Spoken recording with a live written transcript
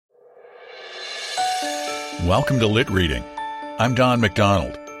Welcome to Lit Reading. I'm Don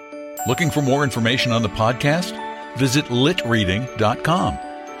McDonald. Looking for more information on the podcast? Visit litreading.com.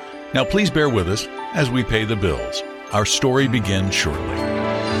 Now please bear with us as we pay the bills. Our story begins shortly.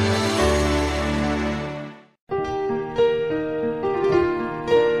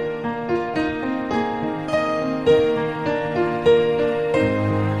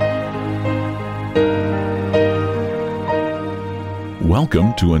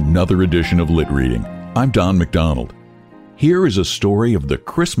 Welcome to another edition of Lit Reading. I'm Don McDonald. Here is a story of the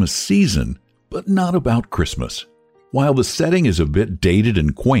Christmas season, but not about Christmas. While the setting is a bit dated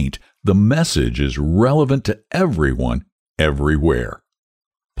and quaint, the message is relevant to everyone, everywhere.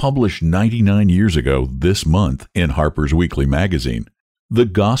 Published 99 years ago this month in Harper's Weekly magazine, The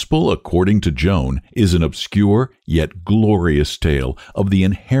Gospel According to Joan is an obscure yet glorious tale of the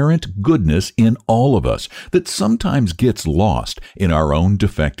inherent goodness in all of us that sometimes gets lost in our own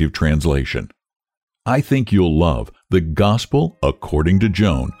defective translation. I think you'll love The Gospel According to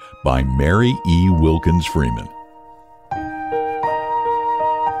Joan by Mary E. Wilkins Freeman.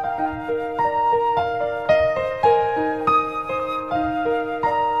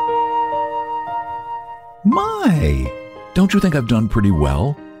 My, don't you think I've done pretty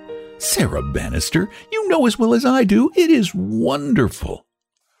well? Sarah Bannister, you know as well as I do, it is wonderful.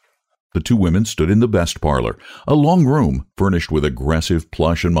 The two women stood in the best parlor, a long room furnished with aggressive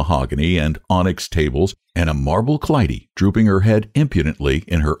plush and mahogany and onyx tables, and a marble Clytie drooping her head impudently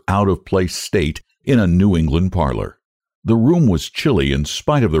in her out-of-place state in a New England parlor. The room was chilly in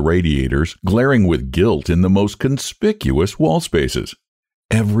spite of the radiators glaring with guilt in the most conspicuous wall spaces.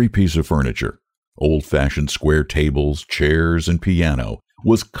 Every piece of furniture, old-fashioned square tables, chairs, and piano,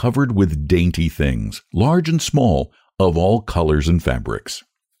 was covered with dainty things, large and small, of all colors and fabrics.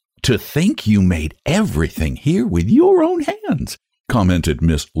 "To think you made everything here with your own hands," commented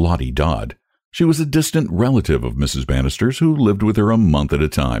Miss Lottie Dodd. She was a distant relative of Mrs. Bannister's who lived with her a month at a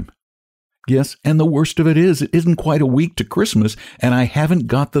time. "Yes, and the worst of it isn't quite a week to Christmas, and I haven't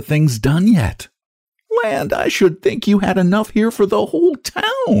got the things done yet." "Land, I should think you had enough here for the whole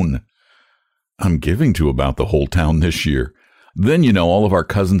town." "I'm giving to about the whole town this year. Then, all of our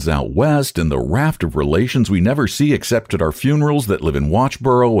cousins out west and the raft of relations we never see except at our funerals that live in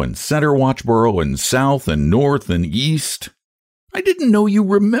Watchboro and Center Watchboro and South and North and East. I didn't know you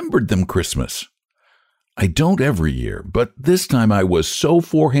remembered them Christmas." "I don't every year, but this time I was so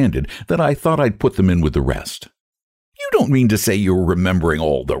forehanded that I thought I'd put them in with the rest." "You don't mean to say you're remembering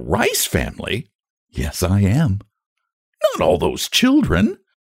all the Rice family?" "Yes, I am." "Not all those children?"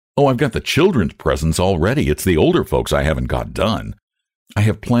 "Oh, I've got the children's presents already. It's the older folks I haven't got done. I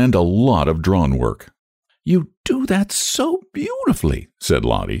have planned a lot of drawn work." "You do that so beautifully," said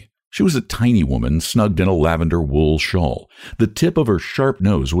Lottie. She was a tiny woman, snugged in a lavender wool shawl. The tip of her sharp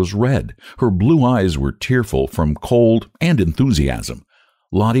nose was red. Her blue eyes were tearful from cold and enthusiasm.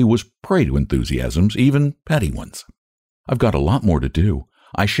 Lottie was prey to enthusiasms, even petty ones. "I've got a lot more to do.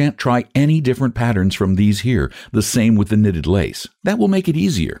 I shan't try any different patterns from these here, the same with the knitted lace. That will make it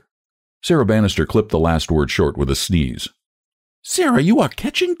easier." Sarah Bannister clipped the last word short with a sneeze. "Sarah, you are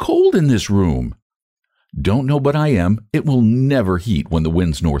catching cold in this room." "Don't know but I am. It will never heat when the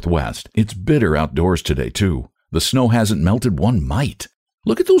wind's northwest. It's bitter outdoors today, too. The snow hasn't melted one mite.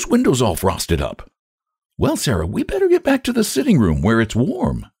 Look at those windows all frosted up." "Well, Sarah, we better get back to the sitting room where it's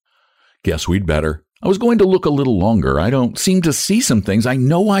warm." "Guess we'd better. I was going to look a little longer. I don't seem to see some things I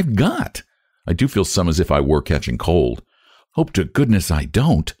know I've got. I do feel some as if I were catching cold. Hope to goodness I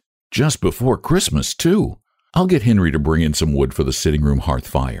don't. Just before Christmas, too. I'll get Henry to bring in some wood for the sitting room hearth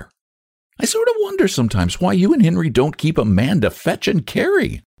fire." "I sort of wonder sometimes why you and Henry don't keep a man to fetch and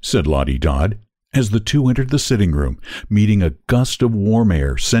carry," said Lottie Dodd, as the two entered the sitting room, meeting a gust of warm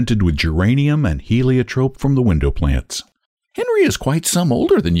air scented with geranium and heliotrope from the window plants. "Henry is quite some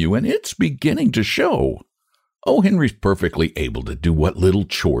older than you, and it's beginning to show." "Oh, Henry's perfectly able to do what little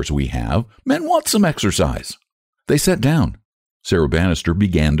chores we have. Men want some exercise." They sat down. Sarah Bannister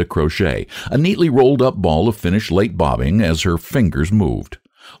began to crochet, a neatly rolled-up ball of finished late bobbing as her fingers moved.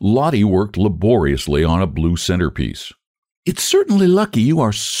 Lottie worked laboriously on a blue centerpiece. "It's certainly lucky you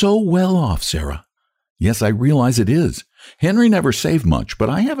are so well off, Sarah." "Yes, I realize it is. Henry never saved much, but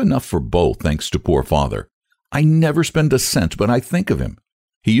I have enough for both, thanks to poor father. I never spend a cent, but I think of him.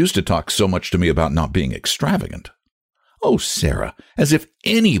 He used to talk so much to me about not being extravagant." "Oh, Sarah, as if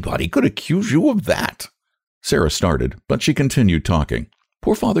anybody could accuse you of that." Sarah started, but she continued talking.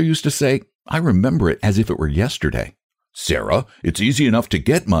 "Poor father used to say, I remember it as if it were yesterday. Sarah, it's easy enough to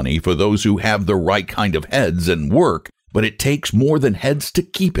get money for those who have the right kind of heads and work, but it takes more than heads to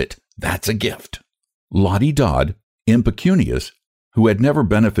keep it. That's a gift." Lottie Dodd, impecunious, who had never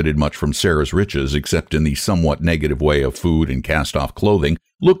benefited much from Sarah's riches except in the somewhat negative way of food and cast-off clothing,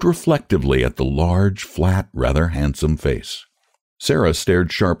 looked reflectively at the large, flat, rather handsome face. Sarah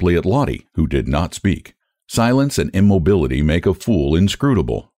stared sharply at Lottie, who did not speak. Silence and immobility make a fool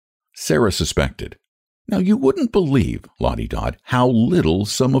inscrutable. Sarah suspected. Now, you wouldn't believe, Lottie Dodd, how little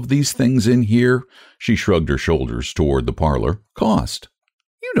some of these things in here, she shrugged her shoulders toward the parlor, cost.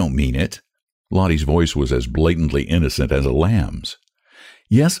 You don't mean it. Lottie's voice was as blatantly innocent as a lamb's.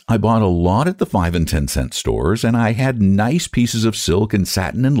 Yes, I bought a lot at the 5 and 10 cent stores, and I had nice pieces of silk and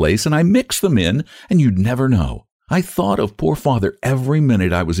satin and lace, and I mixed them in, and you'd never know. I thought of poor father every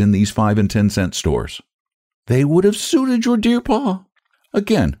minute I was in these 5 and 10 cent stores. They would have suited your dear pa.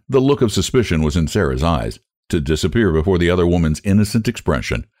 Again, the look of suspicion was in Sarah's eyes, to disappear before the other woman's innocent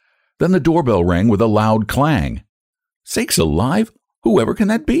expression. Then the doorbell rang with a loud clang. Sakes alive! Whoever can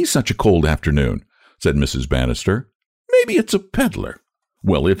that be such a cold afternoon? Said Mrs. Bannister. Maybe it's a peddler.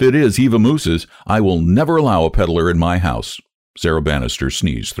 Well, if it is Eva Moose's, I will never allow a peddler in my house. Sarah Bannister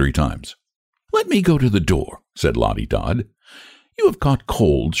sneezed 3 times. Let me go to the door, said Lottie Dodd. You have caught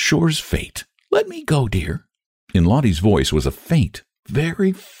cold, sure's fate. Let me go, dear. In Lottie's voice was a faint,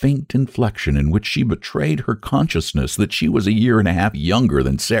 very faint inflection in which she betrayed her consciousness that she was a year and a half younger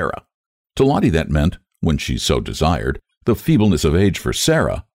than Sarah. To Lottie that meant, when she so desired, the feebleness of age for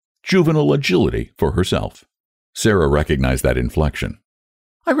Sarah, juvenile agility for herself. Sarah recognized that inflection.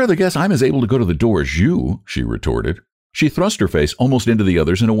 I rather guess I'm as able to go to the door as you, she retorted. She thrust her face almost into the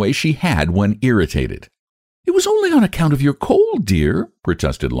other's in a way she had when irritated. It was only on account of your cold, dear,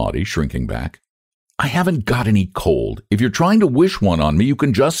 protested Lottie, shrinking back. I haven't got any cold. If you're trying to wish one on me, you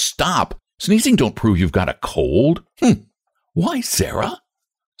can just stop. Sneezing don't prove you've got a cold. Why, Sarah?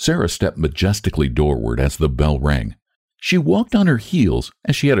 Sarah stepped majestically doorward as the bell rang. She walked on her heels,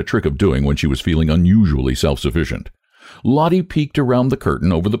 as she had a trick of doing when she was feeling unusually self-sufficient. Lottie peeked around the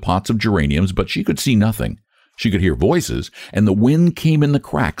curtain over the pots of geraniums, but she could see nothing. She could hear voices, and the wind came in the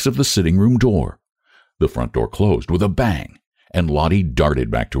cracks of the sitting-room door. The front door closed with a bang, and Lottie darted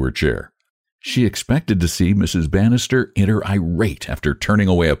back to her chair. She expected to see Mrs. Bannister enter irate after turning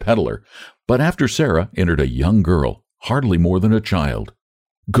away a peddler, but after Sarah entered a young girl, hardly more than a child.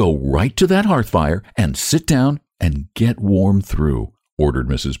 Go right to that hearth fire and sit down and get warm through, ordered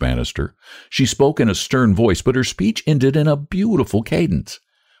Mrs. Bannister. She spoke in a stern voice, but her speech ended in a beautiful cadence.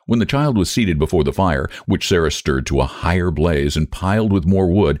 When the child was seated before the fire, which Sarah stirred to a higher blaze and piled with more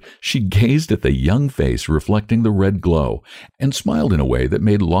wood, she gazed at the young face reflecting the red glow, and smiled in a way that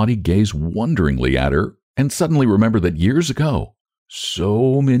made Lottie gaze wonderingly at her, and suddenly remember that years ago,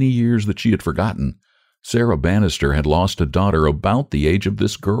 so many years that she had forgotten, Sarah Bannister had lost a daughter about the age of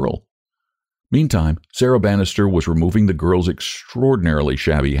this girl. Meantime, Sarah Bannister was removing the girl's extraordinarily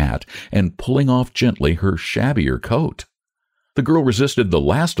shabby hat and pulling off gently her shabbier coat. The girl resisted the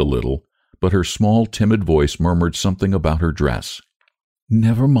last a little, but her small, timid voice murmured something about her dress.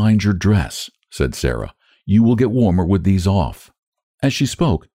 Never mind your dress, said Sarah. You will get warmer with these off. As she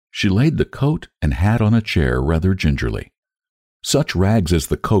spoke, she laid the coat and hat on a chair rather gingerly. Such rags as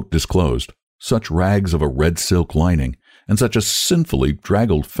the coat disclosed, such rags of a red silk lining, and such a sinfully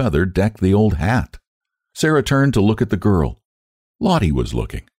draggled feather decked the old hat. Sarah turned to look at the girl. Lottie was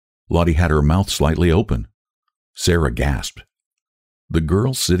looking. Lottie had her mouth slightly open. Sarah gasped. The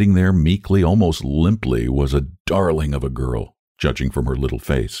girl sitting there meekly, almost limply, was a darling of a girl, judging from her little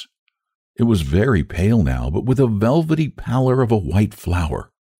face. It was very pale now, but with a velvety pallor of a white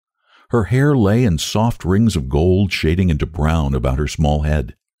flower. Her hair lay in soft rings of gold shading into brown about her small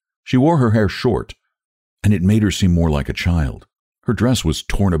head. She wore her hair short, and it made her seem more like a child. Her dress was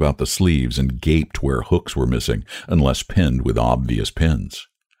torn about the sleeves and gaped where hooks were missing, unless pinned with obvious pins.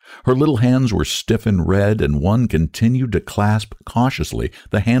 Her little hands were stiff and red, and one continued to clasp cautiously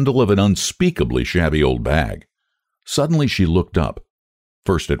the handle of an unspeakably shabby old bag. Suddenly she looked up,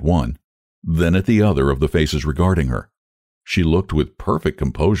 first at one, then at the other of the faces regarding her. She looked with perfect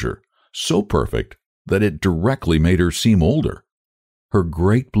composure, so perfect that it directly made her seem older. Her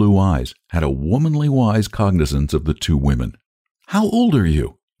great blue eyes had a womanly wise cognizance of the two women. How old are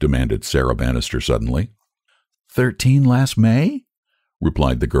you? Demanded Sarah Bannister suddenly. 13 last May?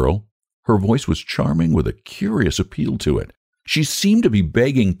 Replied the girl. Her voice was charming with a curious appeal to it. She seemed to be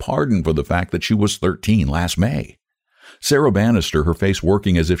begging pardon for the fact that she was 13 last May. Sarah Bannister, her face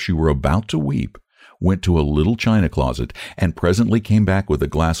working as if she were about to weep, went to a little china closet and presently came back with a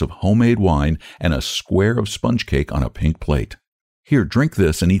glass of homemade wine and a square of sponge cake on a pink plate. Here, drink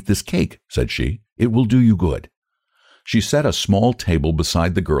this and eat this cake, said she. It will do you good. She set a small table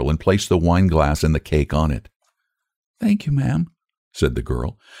beside the girl and placed the wine glass and the cake on it. Thank you, ma'am, said the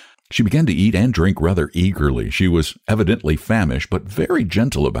girl. She began to eat and drink rather eagerly. She was evidently famished, but very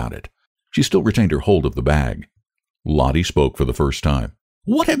gentle about it. She still retained her hold of the bag. Lottie spoke for the first time.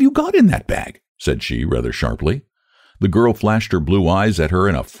 "What have you got in that bag?" said she, rather sharply. The girl flashed her blue eyes at her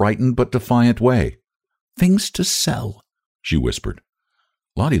in a frightened but defiant way. "Things to sell," she whispered.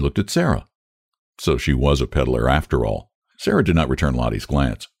 Lottie looked at Sarah. So she was a peddler after all. Sarah did not return Lottie's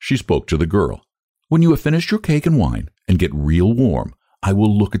glance. She spoke to the girl. "When you have finished your cake and wine and get real warm, I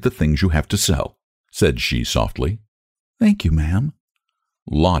will look at the things you have to sell," said she softly. "Thank you, ma'am."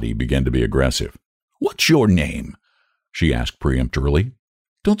 Lottie began to be aggressive. "What's your name?" she asked peremptorily.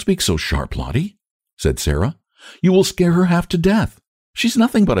 "Don't speak so sharp, Lottie," said Sarah. "You will scare her half to death. She's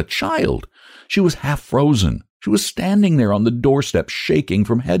nothing but a child. She was half frozen. She was standing there on the doorstep shaking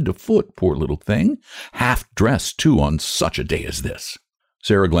from head to foot, poor little thing. Half dressed, too, on such a day as this."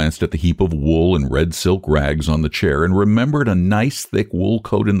 Sarah glanced at the heap of wool and red silk rags on the chair and remembered a nice thick wool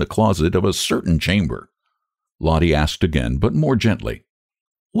coat in the closet of a certain chamber. Lottie asked again, but more gently.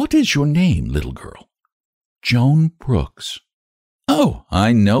 "What is your name, little girl?" "Joan Brooks." "Oh,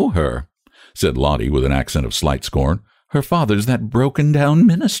 I know her," said Lottie with an accent of slight scorn. "Her father's that broken-down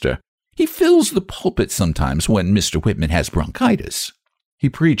minister. He fills the pulpit sometimes when Mr. Whitman has bronchitis." "He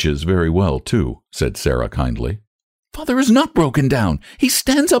preaches very well, too," said Sarah kindly. "Father is not broken down. He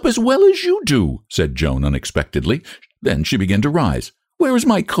stands up as well as you do," said Joan unexpectedly. Then she began to rise. "Where is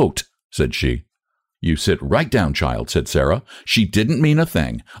my coat?" said she. "You sit right down, child," said Sarah. "She didn't mean a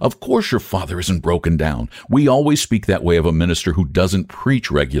thing. Of course your father isn't broken down. We always speak that way of a minister who doesn't preach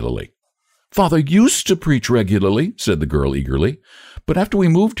regularly." "Father used to preach regularly," said the girl eagerly. "But after we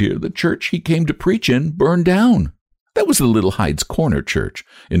moved here, the church he came to preach in burned down." "That was the Little Hyde's Corner church,"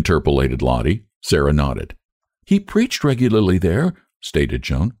 interpolated Lottie. Sarah nodded. "He preached regularly there," stated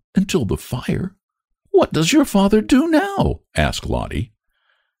Joan, "until the fire." "What does your father do now?" asked Lottie.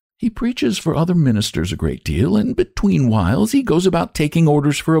 "He preaches for other ministers a great deal, and between whiles he goes about taking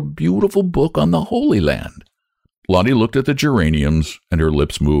orders for a beautiful book on the Holy Land." Lottie looked at the geraniums, and her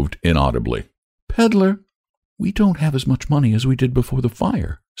lips moved inaudibly. "Peddler." "We don't have as much money as we did before the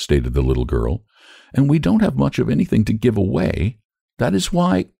fire," stated the little girl, "and we don't have much of anything to give away. That is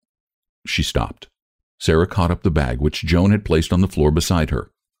why—" She stopped. Sarah caught up the bag which Joan had placed on the floor beside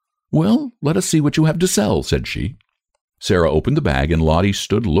her. "Well, let us see what you have to sell," said she. Sarah opened the bag, and Lottie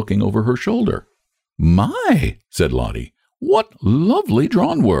stood looking over her shoulder. "My," said Lottie, "what lovely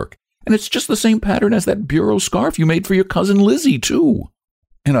drawn work! And it's just the same pattern as that bureau scarf you made for your cousin Lizzie, too.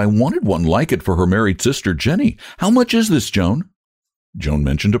 And I wanted one like it for her married sister, Jenny. How much is this, Joan?" Joan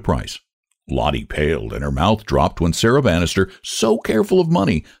mentioned a price. Lottie paled, and her mouth dropped when Sarah Bannister, so careful of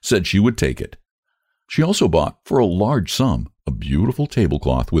money, said she would take it. She also bought, for a large sum, a beautiful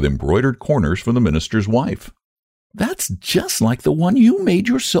tablecloth with embroidered corners for the minister's wife. "That's just like the one you made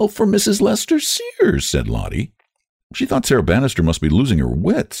yourself for Mrs. Lester Sears," said Lottie. She thought Sarah Bannister must be losing her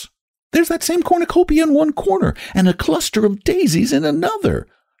wits. "There's that same cornucopia in one corner, and a cluster of daisies in another,"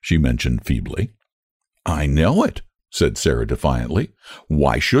 she mentioned feebly. "I know it," said Sarah defiantly.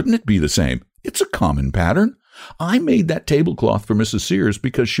 "Why shouldn't it be the same? It's a common pattern. I made that tablecloth for Mrs. Sears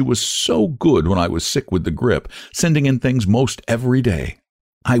because she was so good when I was sick with the grip, sending in things most every day.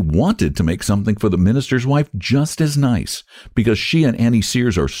 I wanted to make something for the minister's wife just as nice, because she and Annie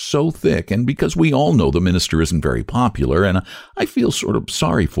Sears are so thick, and because we all know the minister isn't very popular, and I feel sort of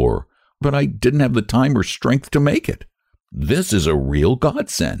sorry for her, but I didn't have the time or strength to make it. This is a real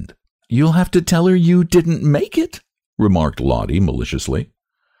godsend." "You'll have to tell her you didn't make it," remarked Lottie maliciously.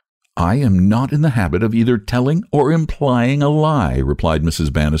 "I am not in the habit of either telling or implying a lie," replied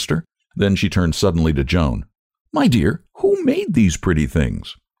Mrs. Bannister. Then she turned suddenly to Joan. "My dear, who made these pretty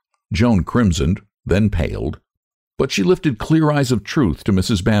things?" Joan crimsoned, then paled, but she lifted clear eyes of truth to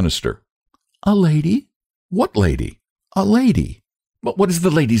Mrs. Bannister. "A lady." "What lady?" "A lady." "But what is the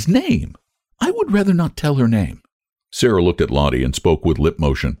lady's name?" "I would rather not tell her name." Sarah looked at Lottie and spoke with lip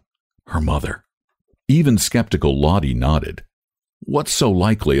motion. "Her mother." Even skeptical Lottie nodded. What so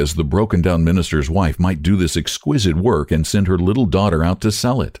likely as the broken-down minister's wife might do this exquisite work and send her little daughter out to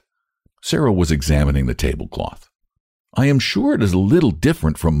sell it? Sarah was examining the tablecloth. "I am sure it is a little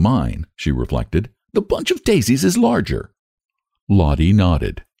different from mine," she reflected. "The bunch of daisies is larger." Lottie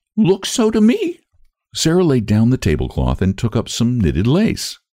nodded. "Looks so to me." Sarah laid down the tablecloth and took up some knitted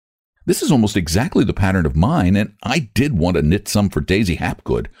lace. "This is almost exactly the pattern of mine, and I did want to knit some for Daisy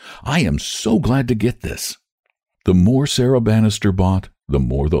Hapgood. I am so glad to get this." The more Sarah Bannister bought, the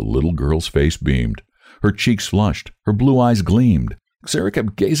more the little girl's face beamed. Her cheeks flushed, her blue eyes gleamed. Sarah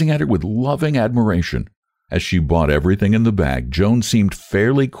kept gazing at her with loving admiration. As she bought everything in the bag, Joan seemed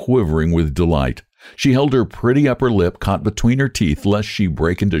fairly quivering with delight. She held her pretty upper lip caught between her teeth lest she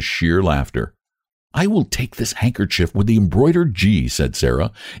break into sheer laughter. "I will take this handkerchief with the embroidered G," said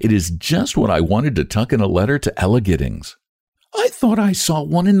Sarah. "It is just what I wanted to tuck in a letter to Ella Giddings." "I thought I saw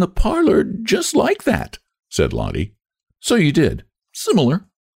one in the parlor just like that," said Lottie. "So you did. Similar.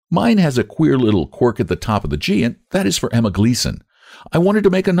 Mine has a queer little quirk at the top of the G, and that is for Emma Gleason. I wanted to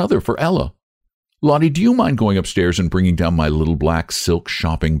make another for Ella. Lottie, do you mind going upstairs and bringing down my little black silk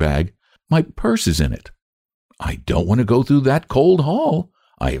shopping bag? My purse is in it." "I don't want to go through that cold hall.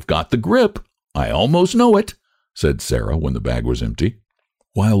 I have got the grip. I almost know it," said Sarah when the bag was empty.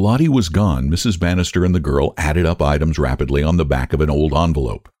 While Lottie was gone, Mrs. Bannister and the girl added up items rapidly on the back of an old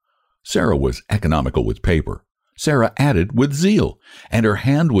envelope. Sarah was economical with paper. Sarah added with zeal, and her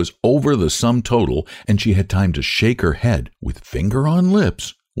hand was over the sum total, and she had time to shake her head with finger on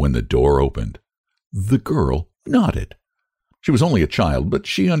lips when the door opened. The girl nodded. She was only a child, but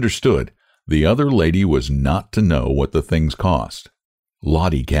she understood. The other lady was not to know what the things cost.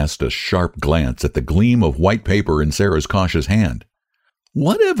 Lottie cast a sharp glance at the gleam of white paper in Sarah's cautious hand.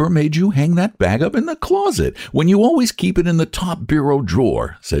 "Whatever made you hang that bag up in the closet when you always keep it in the top bureau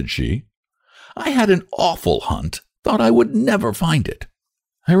drawer?" said she. "I had an awful hunt. Thought I would never find it."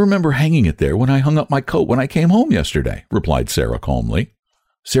 "I remember hanging it there when I hung up my coat when I came home yesterday," replied Sarah calmly.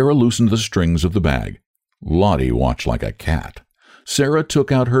 Sarah loosened the strings of the bag. Lottie watched like a cat. Sarah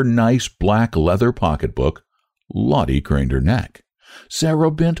took out her nice black leather pocketbook. Lottie craned her neck. Sarah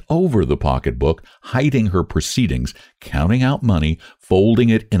bent over the pocketbook, hiding her proceedings, counting out money, folding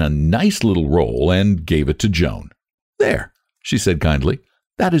it in a nice little roll, and gave it to Joan. "There," she said kindly.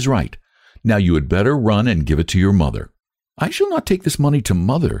 "That is right. Now you had better run and give it to your mother." "I shall not take this money to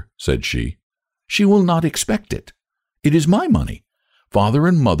Mother," said she. "She will not expect it. It is my money. Father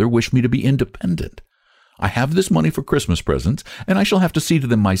and Mother wish me to be independent. I have this money for Christmas presents, and I shall have to see to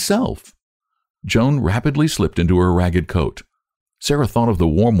them myself." Joan rapidly slipped into her ragged coat. Sarah thought of the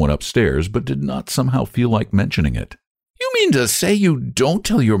warm one upstairs, but did not somehow feel like mentioning it. "You mean to say you don't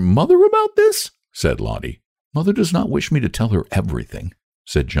tell your mother about this?" said Lottie. "Mother does not wish me to tell her everything,"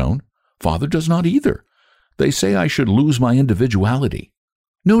 said Joan. "Father does not either. They say I should lose my individuality."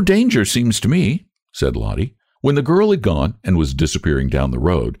 "No danger, seems to me," said Lottie. When the girl had gone and was disappearing down the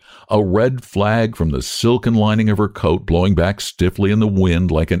road, a red flag from the silken lining of her coat blowing back stiffly in the wind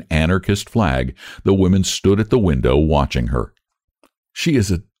like an anarchist flag, the women stood at the window watching her. "She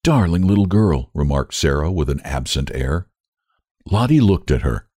is a darling little girl," remarked Sarah with an absent air. Lottie looked at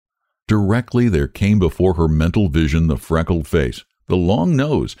her. Directly there came before her mental vision the freckled face, the long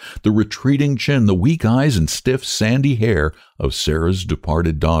nose, the retreating chin, the weak eyes and stiff sandy hair of Sarah's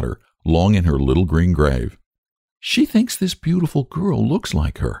departed daughter, long in her little green grave. "She thinks this beautiful girl looks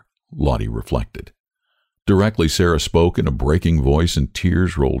like her," Lottie reflected. Directly Sarah spoke in a breaking voice and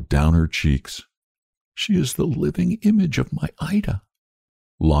tears rolled down her cheeks. "She is the living image of my Ida."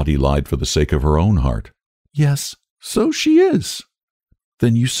 Lottie lied for the sake of her own heart. "Yes, so she is."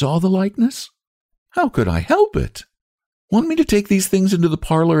 "Then you saw the likeness?" "How could I help it?" "Want me to take these things into the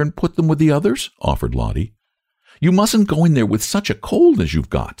parlor and put them with the others?" offered Lottie. "You mustn't go in there with such a cold as you've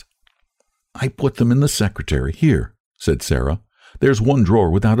got." "I put them in the secretary here," said Sarah. "There's one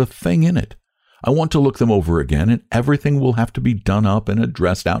drawer without a thing in it. I want to look them over again, and everything will have to be done up and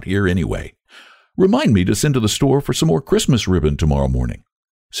addressed out here anyway. Remind me to send to the store for some more Christmas ribbon tomorrow morning."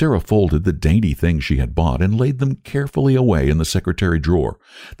 Sarah folded the dainty things she had bought and laid them carefully away in the secretary drawer.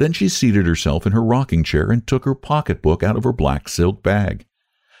 Then she seated herself in her rocking chair and took her pocketbook out of her black silk bag.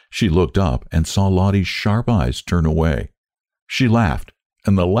 She looked up and saw Lottie's sharp eyes turn away. She laughed,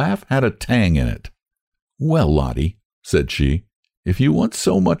 and the laugh had a tang in it. "Well, Lottie," said she, "if you want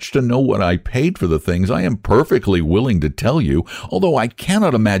so much to know what I paid for the things, I am perfectly willing to tell you, although I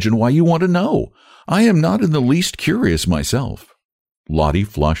cannot imagine why you want to know. I am not in the least curious myself." Lottie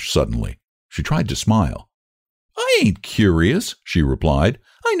flushed suddenly. She tried to smile. "I ain't curious," she replied.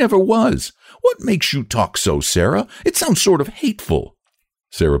 "I never was. What makes you talk so, Sarah? It sounds sort of hateful."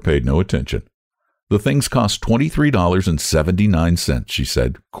 Sarah paid no attention. "The things cost $23.79, she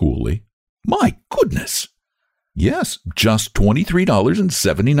said coolly. "My goodness!" "Yes, just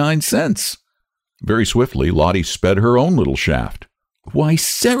 $23.79. Very swiftly, Lottie sped her own little shaft. "Why,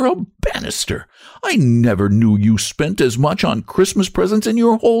 Sarah Bannister, I never knew you spent as much on Christmas presents in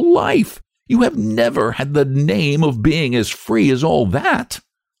your whole life. You have never had the name of being as free as all that."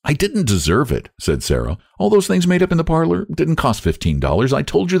 "I didn't deserve it," said Sarah. "All those things made up in the parlor didn't cost $15. I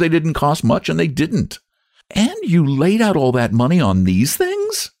told you they didn't cost much, and they didn't." "And you laid out all that money on these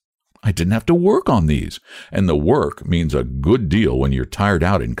things?" "I didn't have to work on these, and the work means a good deal when you're tired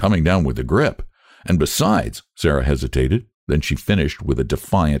out and coming down with the grip. And besides," Sarah hesitated, then she finished with a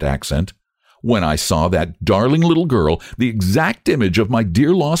defiant accent, When I saw that darling little girl, the exact image of my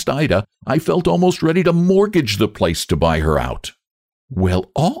dear lost Ida, I felt almost ready to mortgage the place to buy her out."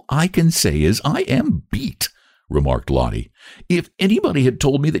 "Well, all I can say is I am beat," remarked Lottie. "If anybody had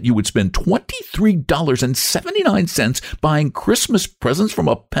told me that you would spend $23.79 buying Christmas presents from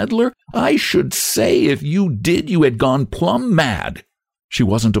a peddler, I should say if you did, you had gone plumb mad." "She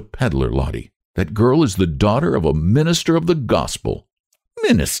wasn't a peddler, Lottie. That girl is the daughter of a minister of the gospel."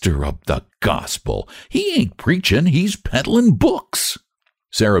 "Minister of the gospel? He ain't preaching, he's peddling books."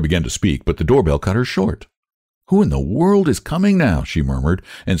 Sarah began to speak, but the doorbell cut her short. "Who in the world is coming now?" she murmured,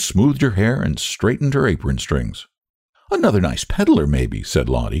 and smoothed her hair and straightened her apron strings. "Another nice peddler, maybe," said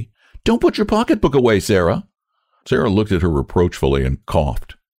Lottie. "Don't put your pocketbook away, Sarah." Sarah looked at her reproachfully and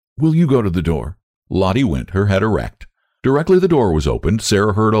coughed. "Will you go to the door?" Lottie went, her head erect. Directly the door was opened,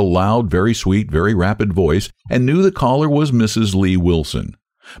 Sarah heard a loud, very sweet, very rapid voice and knew the caller was Mrs. Lee Wilson.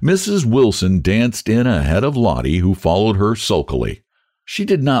 Mrs. Wilson danced in ahead of Lottie, who followed her sulkily. She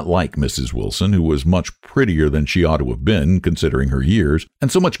did not like Mrs. Wilson, who was much prettier than she ought to have been, considering her years,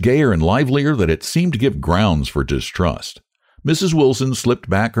 and so much gayer and livelier that it seemed to give grounds for distrust. Mrs. Wilson slipped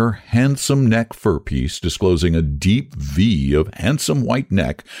back her handsome neck fur-piece, disclosing a deep V of handsome white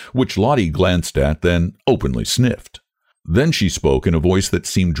neck, which Lottie glanced at, then openly sniffed. Then she spoke in a voice that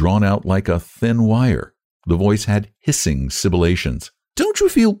seemed drawn out like a thin wire. The voice had hissing sibilations. "Don't you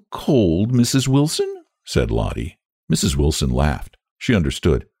feel cold, Mrs. Wilson?" said Lottie. Mrs. Wilson laughed. She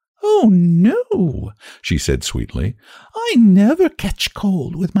understood. "Oh, no," she said sweetly. "I never catch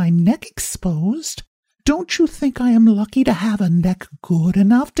cold with my neck exposed. Don't you think I am lucky to have a neck good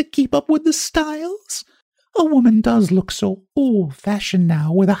enough to keep up with the styles? A woman does look so old-fashioned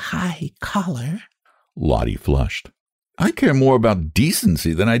now with a high collar." Lottie flushed. "I care more about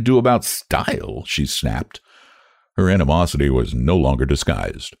decency than I do about style," she snapped. Her animosity was no longer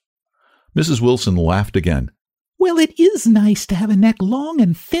disguised. Mrs. Wilson laughed again. "Well, it is nice to have a neck long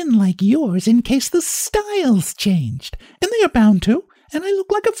and thin like yours in case the style's changed, and they are bound to, and I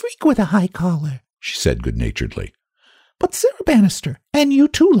look like a freak with a high collar," she said good-naturedly. "But Sarah Bannister, and you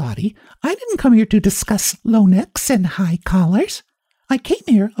too, Lottie, I didn't come here to discuss low necks and high collars. I came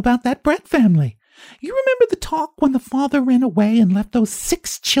here about that Brett family. You remember the talk when the father ran away and left those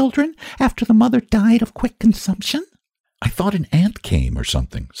 6 children after the mother died of quick consumption?" "I thought an aunt came or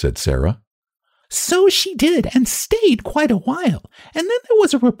something," said Sarah. "So she did, and stayed quite a while. And then there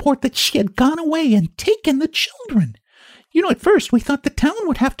was a report that she had gone away and taken the children. You know, at first we thought the town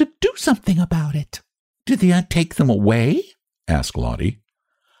would have to do something about it." "Did the aunt take them away?" asked Lottie.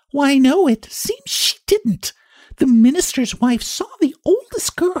 "Why, no, it seems she didn't. The minister's wife saw the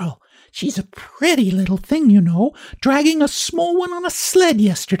oldest girl. She's a pretty little thing, you know, dragging a small one on a sled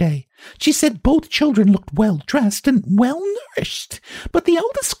yesterday. She said both children looked well-dressed and well-nourished, but the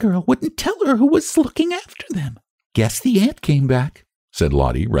eldest girl wouldn't tell her who was looking after them." "Guess the aunt came back," said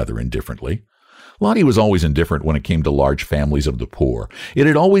Lottie rather indifferently. Lottie was always indifferent when it came to large families of the poor. It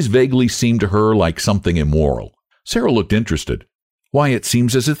had always vaguely seemed to her like something immoral. Sarah looked interested. "Why, it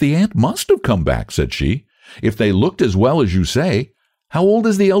seems as if the aunt must have come back," said she. "If they looked as well as you say. How old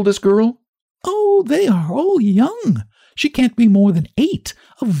is the eldest girl?" "Oh, they are all young. She can't be more than 8,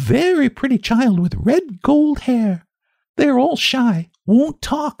 a very pretty child with red gold hair. They are all shy, won't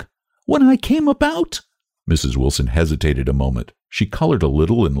talk. When I came about—" Mrs. Wilson hesitated a moment. She colored a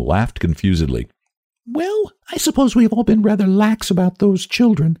little and laughed confusedly. "Well, I suppose we have all been rather lax about those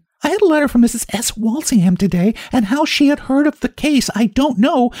children. I had a letter from Mrs. S. Walsingham today, and how she had heard of the case I don't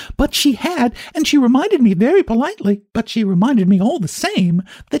know, but she had, and she reminded me very politely, but she reminded me all the same,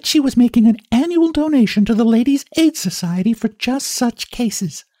 that she was making an annual donation to the Ladies' Aid Society for just such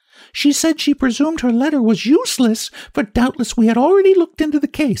cases. She said she presumed her letter was useless, for doubtless we had already looked into the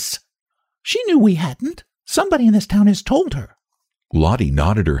case. She knew we hadn't. Somebody in this town has told her." Lottie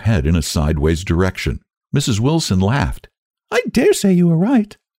nodded her head in a sideways direction. Mrs. Wilson laughed. "I dare say you are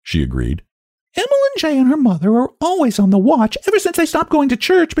right," she agreed. "Emmeline J. and her mother are always on the watch ever since they stopped going to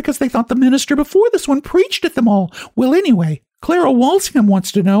church because they thought the minister before this one preached at them all. Well, anyway, Clara Walsingham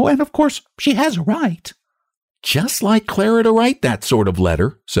wants to know, and of course she has a right." "Just like Clara to write that sort of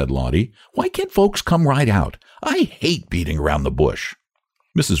letter," said Lottie. "Why can't folks come right out? I hate beating around the bush."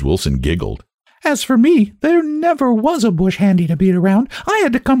 Mrs. Wilson giggled. "As for me, there never was a bush handy to beat around. I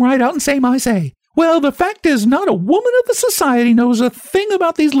had to come right out and say my say. Well, the fact is, not a woman of the society knows a thing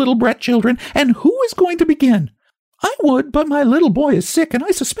about these little Brett children, and who is going to begin? I would, but my little boy is sick, and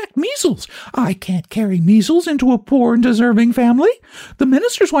I suspect measles. I can't carry measles into a poor and deserving family. The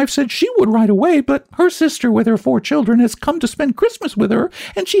minister's wife said she would right away, but her sister with her 4 children has come to spend Christmas with her,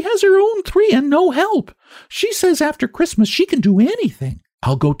 and she has her own 3 and no help. She says after Christmas she can do anything.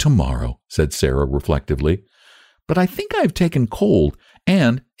 I'll go tomorrow, said Sarah reflectively. But I think I've taken cold,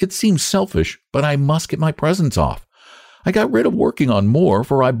 and it seems selfish, but I must get my presents off. I got rid of working on more,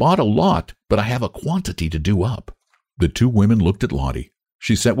 for I bought a lot, but I have a quantity to do up. The two women looked at Lottie.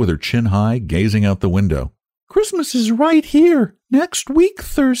 She sat with her chin high, gazing out the window. Christmas is right here, next week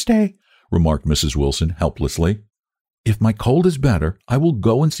Thursday, remarked Mrs. Wilson helplessly. If my cold is better, I will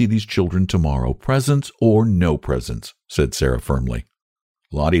go and see these children tomorrow, presents or no presents, said Sarah firmly.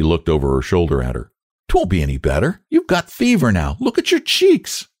 Lottie looked over her shoulder at her. 'Twon't be any better. You've got fever now. Look at your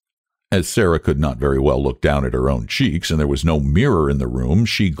cheeks. As Sarah could not very well look down at her own cheeks, and there was no mirror in the room,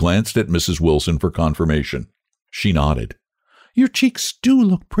 she glanced at Mrs. Wilson for confirmation. She nodded. Your cheeks do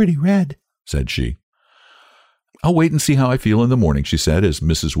look pretty red, said she. I'll wait and see how I feel in the morning, she said, as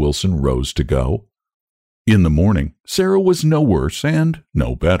Mrs. Wilson rose to go. In the morning, Sarah was no worse and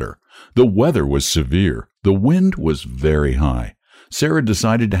no better. The weather was severe. The wind was very high. Sarah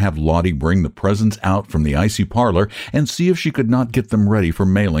decided to have Lottie bring the presents out from the icy parlor and see if she could not get them ready for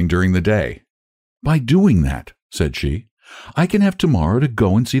mailing during the day. By doing that, said she, I can have tomorrow to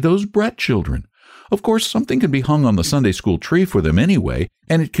go and see those Brett children. Of course, something can be hung on the Sunday school tree for them anyway,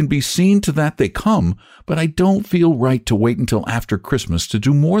 and it can be seen to that they come, but I don't feel right to wait until after Christmas to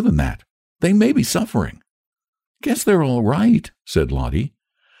do more than that. They may be suffering. Guess they're all right, said Lottie.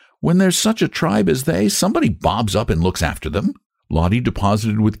 When there's such a tribe as they, somebody bobs up and looks after them. Lottie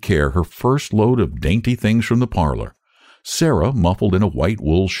deposited with care her first load of dainty things from the parlor. Sarah, muffled in a white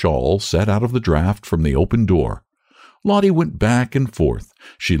wool shawl, sat out of the draught from the open door. Lottie went back and forth.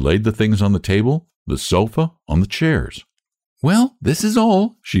 She laid the things on the table, the sofa, on the chairs. Well, this is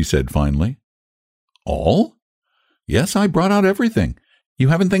all, she said finally. All? Yes, I brought out everything. You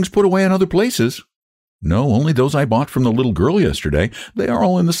haven't things put away in other places? No, only those I bought from the little girl yesterday. They are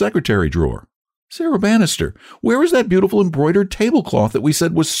all in the secretary drawer. Sarah Bannister, where is that beautiful embroidered tablecloth that we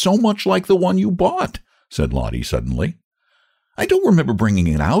said was so much like the one you bought? Said Lottie suddenly. I don't remember bringing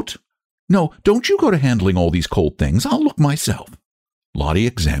it out. No, don't you go to handling all these cold things. I'll look myself. Lottie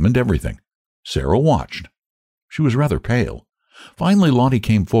examined everything. Sarah watched. She was rather pale. Finally, Lottie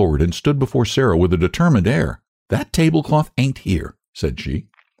came forward and stood before Sarah with a determined air. That tablecloth ain't here, said she.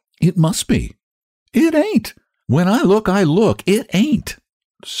 It must be. It ain't. When I look, it ain't.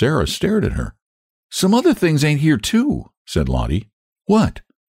 Sarah stared at her. Some other things ain't here, too, said Lottie. What?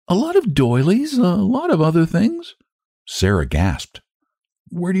 A lot of doilies, a lot of other things? Sarah gasped.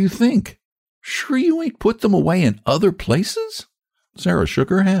 Where do you think? Sure you ain't put them away in other places? Sarah shook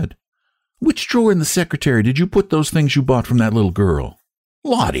her head. Which drawer in the secretary did you put those things you bought from that little girl?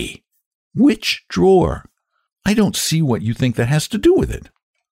 Lottie! Which drawer? I don't see what you think that has to do with it.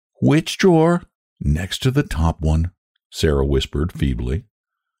 Which drawer? Next to the top one, Sarah whispered feebly.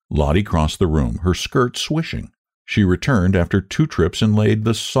 Lottie crossed the room, her skirt swishing. She returned after 2 trips and laid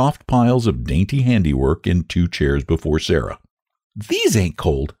the soft piles of dainty handiwork in 2 chairs before Sarah. These ain't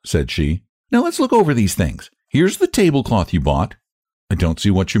cold, said she. Now let's look over these things. Here's the tablecloth you bought. I don't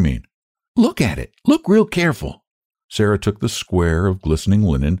see what you mean. Look at it. Look real careful. Sarah took the square of glistening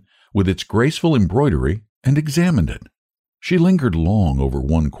linen with its graceful embroidery and examined it. She lingered long over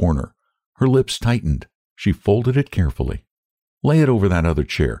one corner. Her lips tightened. She folded it carefully. Lay it over that other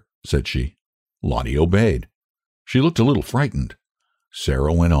chair, said she. Lottie obeyed. She looked a little frightened.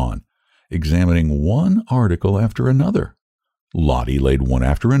 Sarah went on, examining one article after another. Lottie laid one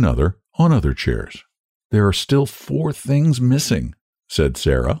after another on other chairs. There are still 4 things missing, said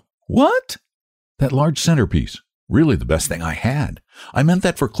Sarah. What? That large centerpiece. Really the best thing I had. I meant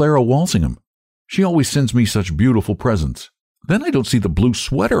that for Clara Walsingham. She always sends me such beautiful presents. Then I don't see the blue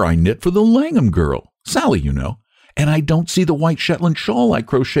sweater I knit for the Langham girl, Sally, you know, and I don't see the white Shetland shawl I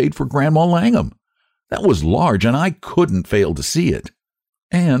crocheted for Grandma Langham. That was large, and I couldn't fail to see it.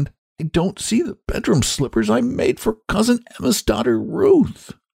 And I don't see the bedroom slippers I made for Cousin Emma's daughter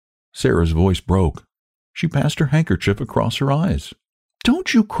Ruth. Sarah's voice broke. She passed her handkerchief across her eyes.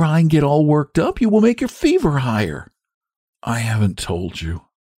 Don't you cry and get all worked up. You will make your fever higher. I haven't told you,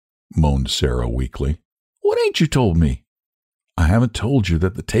 moaned Sarah weakly. What ain't you told me? I haven't told you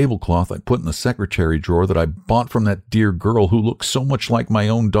that the tablecloth I put in the secretary drawer that I bought from that dear girl who looks so much like my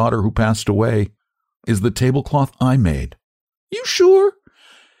own daughter who passed away is the tablecloth I made. You sure?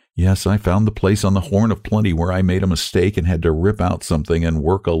 Yes, I found the place on the Horn of Plenty where I made a mistake and had to rip out something and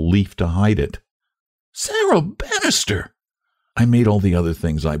work a leaf to hide it. Sarah Bannister! I made all the other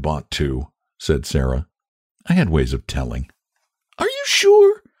things I bought too, said Sarah. I had ways of telling. Are you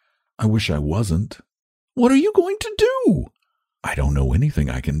sure? I wish I wasn't. What are you going to do? I don't know anything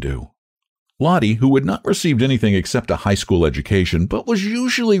I can do. Lottie, who had not received anything except a high school education, but was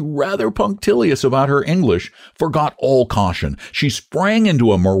usually rather punctilious about her English, forgot all caution. She sprang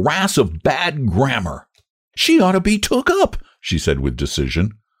into a morass of bad grammar. "She ought to be took up," she said with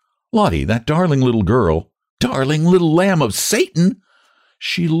decision. "Lottie, that darling little girl, darling little lamb of Satan.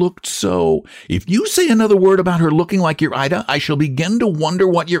 She looked so. If you say another word about her looking like your Ida, I shall begin to wonder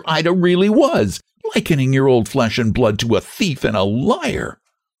what your Ida really was, likening your old flesh and blood to a thief and a liar.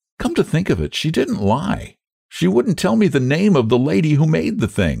 Come to think of it, she didn't lie. She wouldn't tell me the name of the lady who made the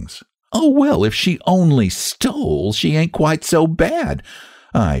things. Oh, well, if she only stole, she ain't quite so bad.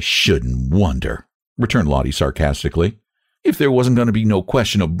 I shouldn't wonder," returned Lottie sarcastically, "if there wasn't going to be no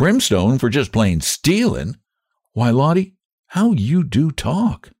question of brimstone for just plain stealing." "Why, Lottie, how you do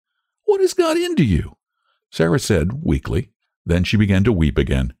talk. What has got into you?" Sarah said weakly. Then she began to weep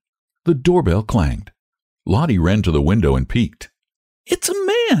again. The doorbell clanged. Lottie ran to the window and peeked. "It's a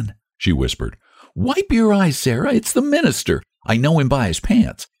man," she whispered. "Wipe your eyes, Sarah. It's the minister. I know him by his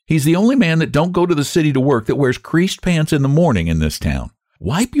pants. He's the only man that don't go to the city to work that wears creased pants in the morning in this town.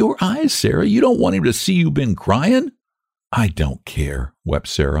 Wipe your eyes, Sarah. You don't want him to see you been crying." "I don't care," wept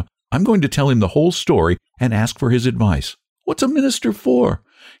Sarah. "I'm going to tell him the whole story and ask for his advice. What's a minister for?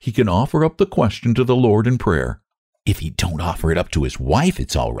 He can offer up the question to the Lord in prayer." "If he don't offer it up to his wife,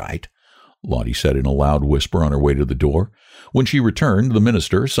 it's all right," Lottie said in a loud whisper on her way to the door. When she returned, the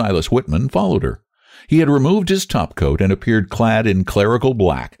minister, Silas Whitman, followed her. He had removed his topcoat and appeared clad in clerical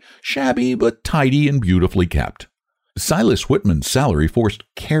black, shabby but tidy and beautifully kept. Silas Whitman's salary forced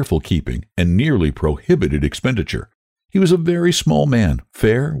careful keeping and nearly prohibited expenditure. He was a very small man,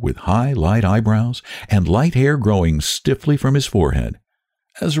 fair, with high, light eyebrows and light hair growing stiffly from his forehead.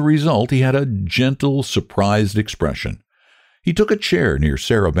 As a result, he had a gentle, surprised expression. He took a chair near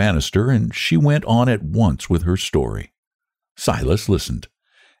Sarah Bannister, and she went on at once with her story. Silas listened,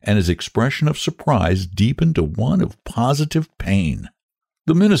 and his expression of surprise deepened to one of positive pain.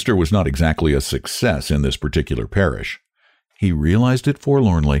 The minister was not exactly a success in this particular parish. He realized it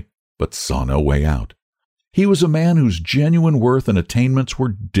forlornly, but saw no way out. He was a man whose genuine worth and attainments were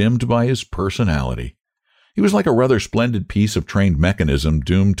dimmed by his personality. He was like a rather splendid piece of trained mechanism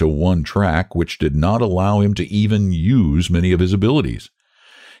doomed to one track, which did not allow him to even use many of his abilities.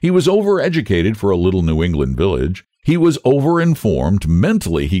 He was overeducated for a little New England village. He was overinformed.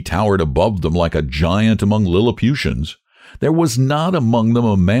 Mentally, he towered above them like a giant among Lilliputians. There was not among them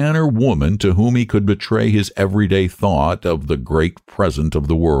a man or woman to whom he could betray his everyday thought of the great present of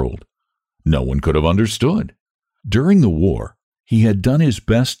the world. No one could have understood. During the war, he had done his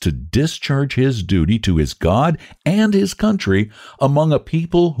best to discharge his duty to his God and his country among a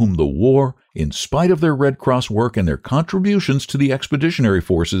people whom the war, in spite of their Red Cross work and their contributions to the expeditionary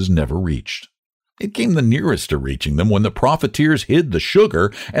forces, never reached. It came the nearest to reaching them when the profiteers hid the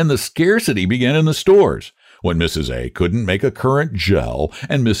sugar and the scarcity began in the stores. When Mrs. A couldn't make a currant gel,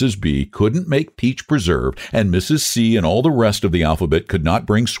 and Mrs. B couldn't make peach preserve, and Mrs. C and all the rest of the alphabet could not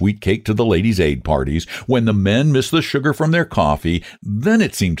bring sweet cake to the ladies' aid parties, when the men missed the sugar from their coffee, then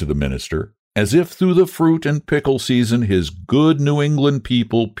it seemed to the minister as if through the fruit and pickle season his good New England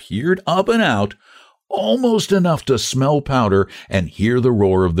people peered up and out, almost enough to smell powder and hear the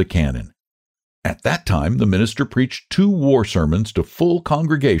roar of the cannon. At that time, the minister preached 2 war sermons to full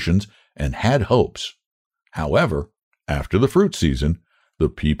congregations and had hopes. However, after the fruit season, the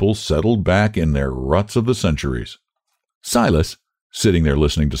people settled back in their ruts of the centuries. Silas, sitting there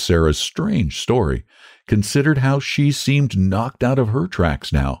listening to Sarah's strange story, considered how she seemed knocked out of her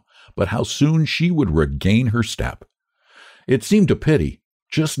tracks now, but how soon she would regain her step. It seemed a pity.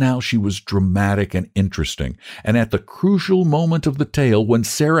 Just now she was dramatic and interesting, and at the crucial moment of the tale, when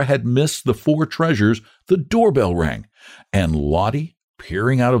Sarah had missed the 4 treasures, the doorbell rang, and Lottie,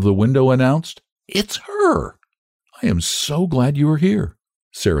 peering out of the window, announced, "It's her." "I am so glad you are here,"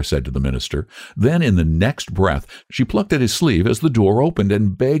 Sarah said to the minister. Then, in the next breath, she plucked at his sleeve as the door opened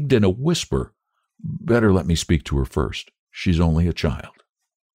and begged in a whisper, "Better let me speak to her first. She's only a child."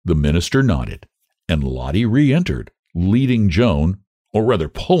 The minister nodded, and Lottie re-entered, leading Joan, or rather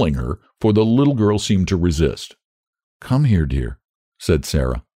pulling her, for the little girl seemed to resist. "Come here, dear," said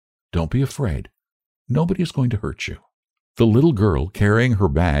Sarah. "Don't be afraid. Nobody is going to hurt you." The little girl, carrying her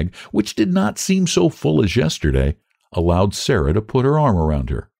bag, which did not seem so full as yesterday, allowed Sarah to put her arm around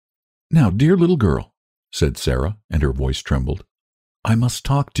her. "Now, dear little girl," said Sarah, and her voice trembled, "I must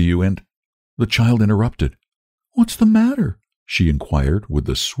talk to you and—" The child interrupted. "What's the matter?" she inquired with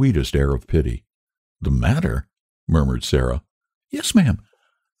the sweetest air of pity. "The matter?" murmured Sarah. "Yes, ma'am.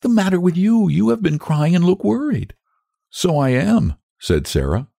 The matter with you. You have been crying and look worried." "So I am," said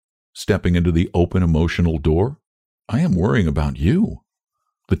Sarah, stepping into the open emotional door. "I am worrying about you."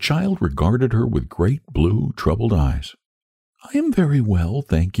 The child regarded her with great blue, troubled eyes. "I am very well,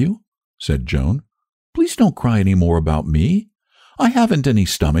 thank you," said Joan. "Please don't cry any more about me. I haven't any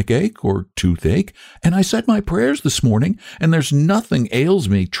stomach ache or toothache, and I said my prayers this morning, and there's nothing ails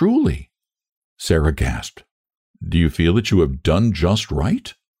me, truly." Sarah gasped. "Do you feel that you have done just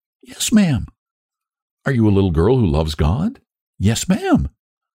right?" "Yes, ma'am." "Are you a little girl who loves God?" "Yes, ma'am."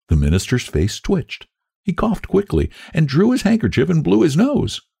 The minister's face twitched. He coughed quickly and drew his handkerchief and blew his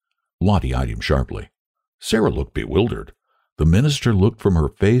nose. Lottie eyed him sharply. Sarah looked bewildered. The minister looked from her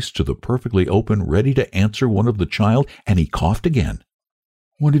face to the perfectly open, ready to answer one of the child, and he coughed again.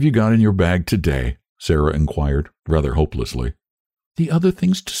 "What have you got in your bag today?" Sarah inquired, rather hopelessly. "The other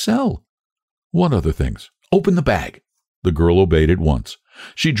things to sell." "What other things? Open the bag." The girl obeyed at once.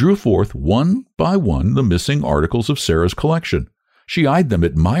 She drew forth one by one the missing articles of Sarah's collection. She eyed them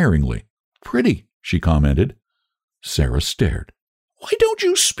admiringly. "Pretty," she commented. Sarah stared. "Why don't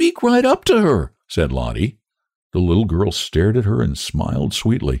you speak right up to her?" said Lottie. The little girl stared at her and smiled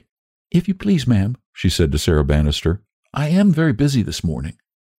sweetly. "If you please, ma'am," she said to Sarah Bannister, "I am very busy this morning."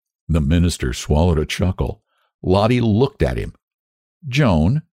 The minister swallowed a chuckle. Lottie looked at him.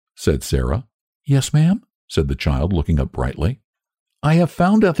 "Joan," said Sarah. "Yes, ma'am," said the child, looking up brightly. "I have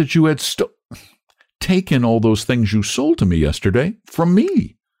found out that you had taken all those things you sold to me yesterday from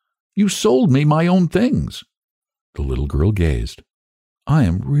me. You sold me my own things." The little girl gazed. "I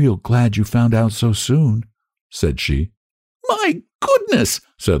am real glad you found out so soon," said she. "My goodness,"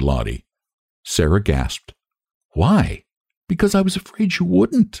 said Lottie. Sarah gasped. "Why?" "Because I was afraid you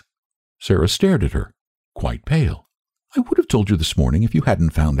wouldn't." Sarah stared at her, quite pale. "I would have told you this morning if you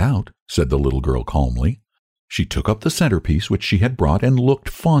hadn't found out," said the little girl calmly. She took up the centerpiece which she had brought and looked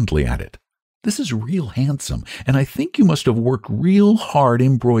fondly at it. "This is real handsome, and I think you must have worked real hard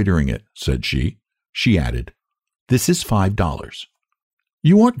embroidering it," said she. She added, "This is $5.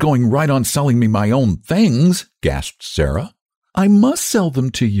 "You aren't going right on selling me my own things," gasped Sarah. "I must sell them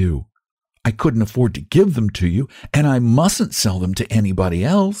to you. I couldn't afford to give them to you, and I mustn't sell them to anybody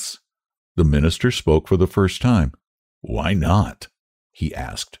else." The minister spoke for the first time. "Why not?" he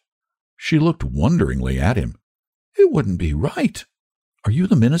asked. She looked wonderingly at him. "It wouldn't be right. Are you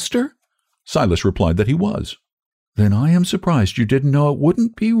the minister?" Silas replied that he was. "Then I am surprised you didn't know it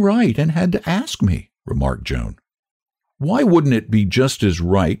wouldn't be right and had to ask me," remarked Joan. "Why wouldn't it be just as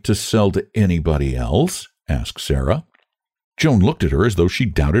right to sell to anybody else?" asked Sarah. Joan looked at her as though she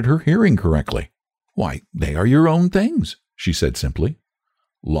doubted her hearing correctly. "Why, they are your own things," she said simply.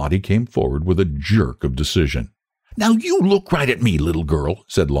 Lottie came forward with a jerk of decision. "Now you look right at me, little girl,"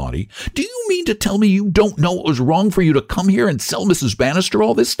 said Lottie. "Do you mean to tell me you don't know it was wrong for you to come here and sell Mrs. Bannister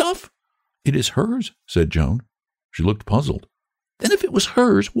all this stuff?" "It is hers," said Joan. She looked puzzled. "Then if it was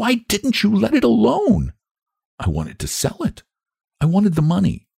hers, why didn't you let it alone?" "I wanted to sell it. I wanted the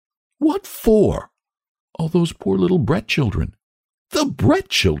money." "What for?" "All those poor little Brett children." "The Brett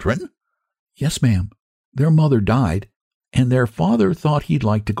children?" "Yes, ma'am. Their mother died, and their father thought he'd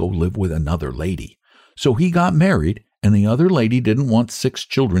like to go live with another lady. So he got married, and the other lady didn't want 6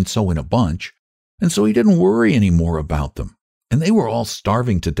 children so in a bunch, and so he didn't worry any more about them. And they were all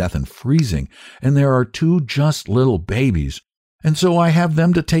starving to death and freezing, and there are 2 just little babies, and so I have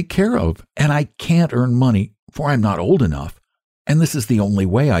them to take care of, and I can't earn money, for I'm not old enough, and this is the only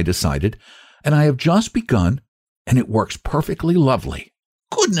way, I decided, and I have just begun, and it works perfectly lovely."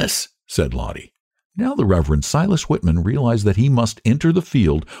 "Goodness," said Lottie. Now the Reverend Silas Whitman realized that he must enter the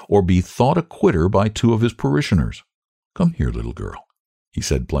field or be thought a quitter by 2 of his parishioners. "Come here, little girl," he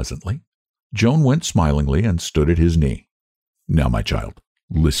said pleasantly. Joan went smilingly and stood at his knee. "Now, my child,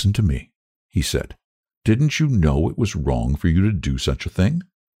 listen to me," he said. "Didn't you know it was wrong for you to do such a thing?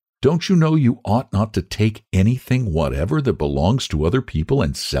 Don't you know you ought not to take anything whatever that belongs to other people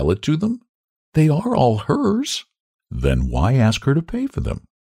and sell it to them? They are all hers. Then why ask her to pay for them?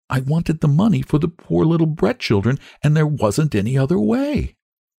 I wanted the money for the poor little Brett children, and there wasn't any other way."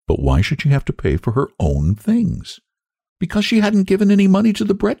 "But why should she have to pay for her own things?" "Because she hadn't given any money to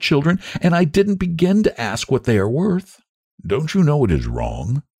the Brett children, and I didn't begin to ask what they are worth." "Don't you know it is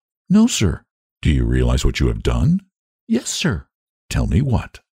wrong?" "No, sir." "Do you realize what you have done?" "Yes, sir." "Tell me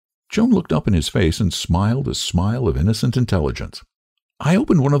what." Joan looked up in his face and smiled a smile of innocent intelligence. "I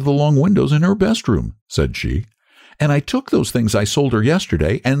opened one of the long windows in her best room," said she, "and I took those things I sold her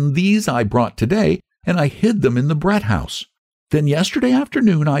yesterday, and these I brought today, and I hid them in the Brett house. Then yesterday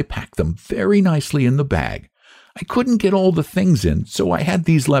afternoon I packed them very nicely in the bag. I couldn't get all the things in, so I had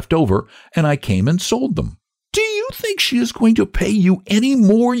these left over, and I came and sold them." "Do you think she is going to pay you any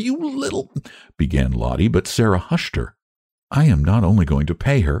more, you little—" began Lottie, but Sarah hushed her. "I am not only going to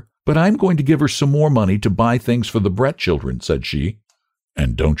pay her, but I'm going to give her some more money to buy things for the Brett children," said she.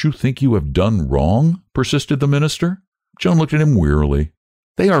 And don't you think you have done wrong? Persisted the minister. Joan looked at him wearily.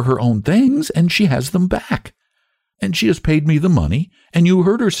 They are her own things, and she has them back. And she has paid me the money, and you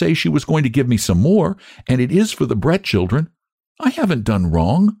heard her say she was going to give me some more, and it is for the Brett children. I haven't done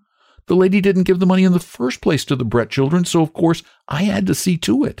wrong. The lady didn't give the money in the first place to the Brett children, so of course I had to see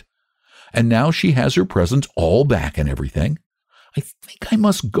to it. And now she has her presents all back and everything. I think I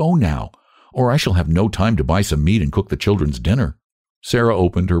must go now, or I shall have no time to buy some meat and cook the children's dinner. Sarah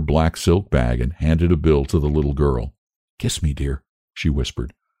opened her black silk bag and handed a bill to the little girl. Kiss me, dear, she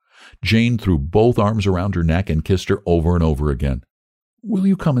whispered. Jane threw both arms around her neck and kissed her over and over again. Will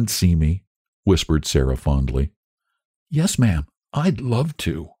you come and see me? Whispered Sarah fondly. Yes, ma'am, I'd love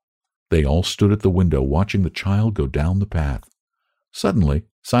to. They all stood at the window watching the child go down the path. Suddenly,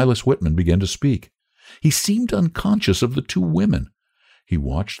 Silas Whitman began to speak. He seemed unconscious of the two women. He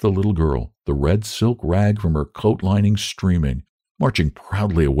watched the little girl, the red silk rag from her coat lining streaming, marching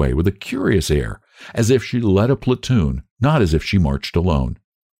proudly away with a curious air, as if she led a platoon, not as if she marched alone.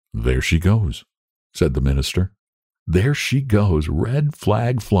 There she goes, said the minister. There she goes, red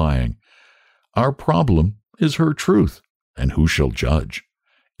flag flying. Our problem is her truth, and who shall judge?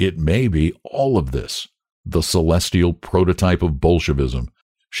 It may be all of this, the celestial prototype of Bolshevism.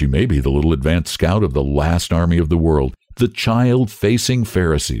 She may be the little advance scout of the last army of the world, the child facing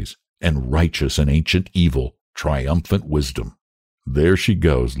Pharisees, and righteous and ancient evil, triumphant wisdom. There she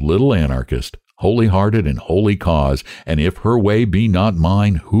goes, little anarchist, holy-hearted and holy cause, and if her way be not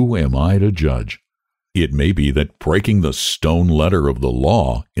mine, who am I to judge? It may be that breaking the stone letter of the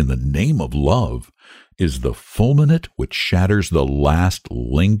law in the name of love is the fulminate which shatters the last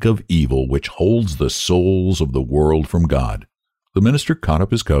link of evil which holds the souls of the world from God. The minister caught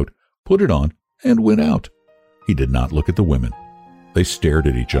up his coat, put it on, and went out. He did not look at the women. They stared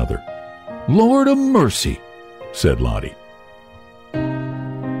at each other. Lord of mercy, said Lottie.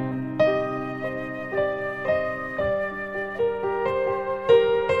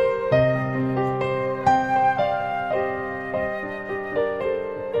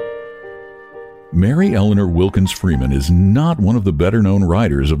 Mary Eleanor Wilkins Freeman is not one of the better-known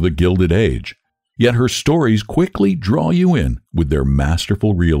writers of the Gilded Age, yet her stories quickly draw you in with their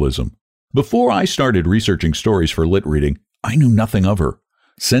masterful realism. Before I started researching stories for lit reading, I knew nothing of her.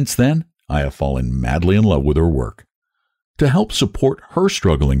 Since then, I have fallen madly in love with her work. To help support her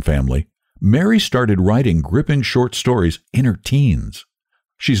struggling family, Mary started writing gripping short stories in her teens.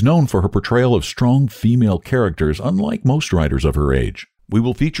 She's known for her portrayal of strong female characters, unlike most writers of her age. We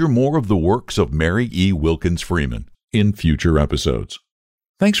will feature more of the works of Mary E. Wilkins Freeman in future episodes.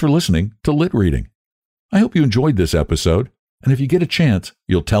 Thanks for listening to Lit Reading. I hope you enjoyed this episode, and if you get a chance,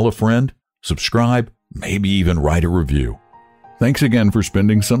 you'll tell a friend, subscribe, maybe even write a review. Thanks again for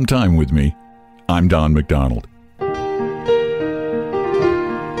spending some time with me. I'm Don McDonald.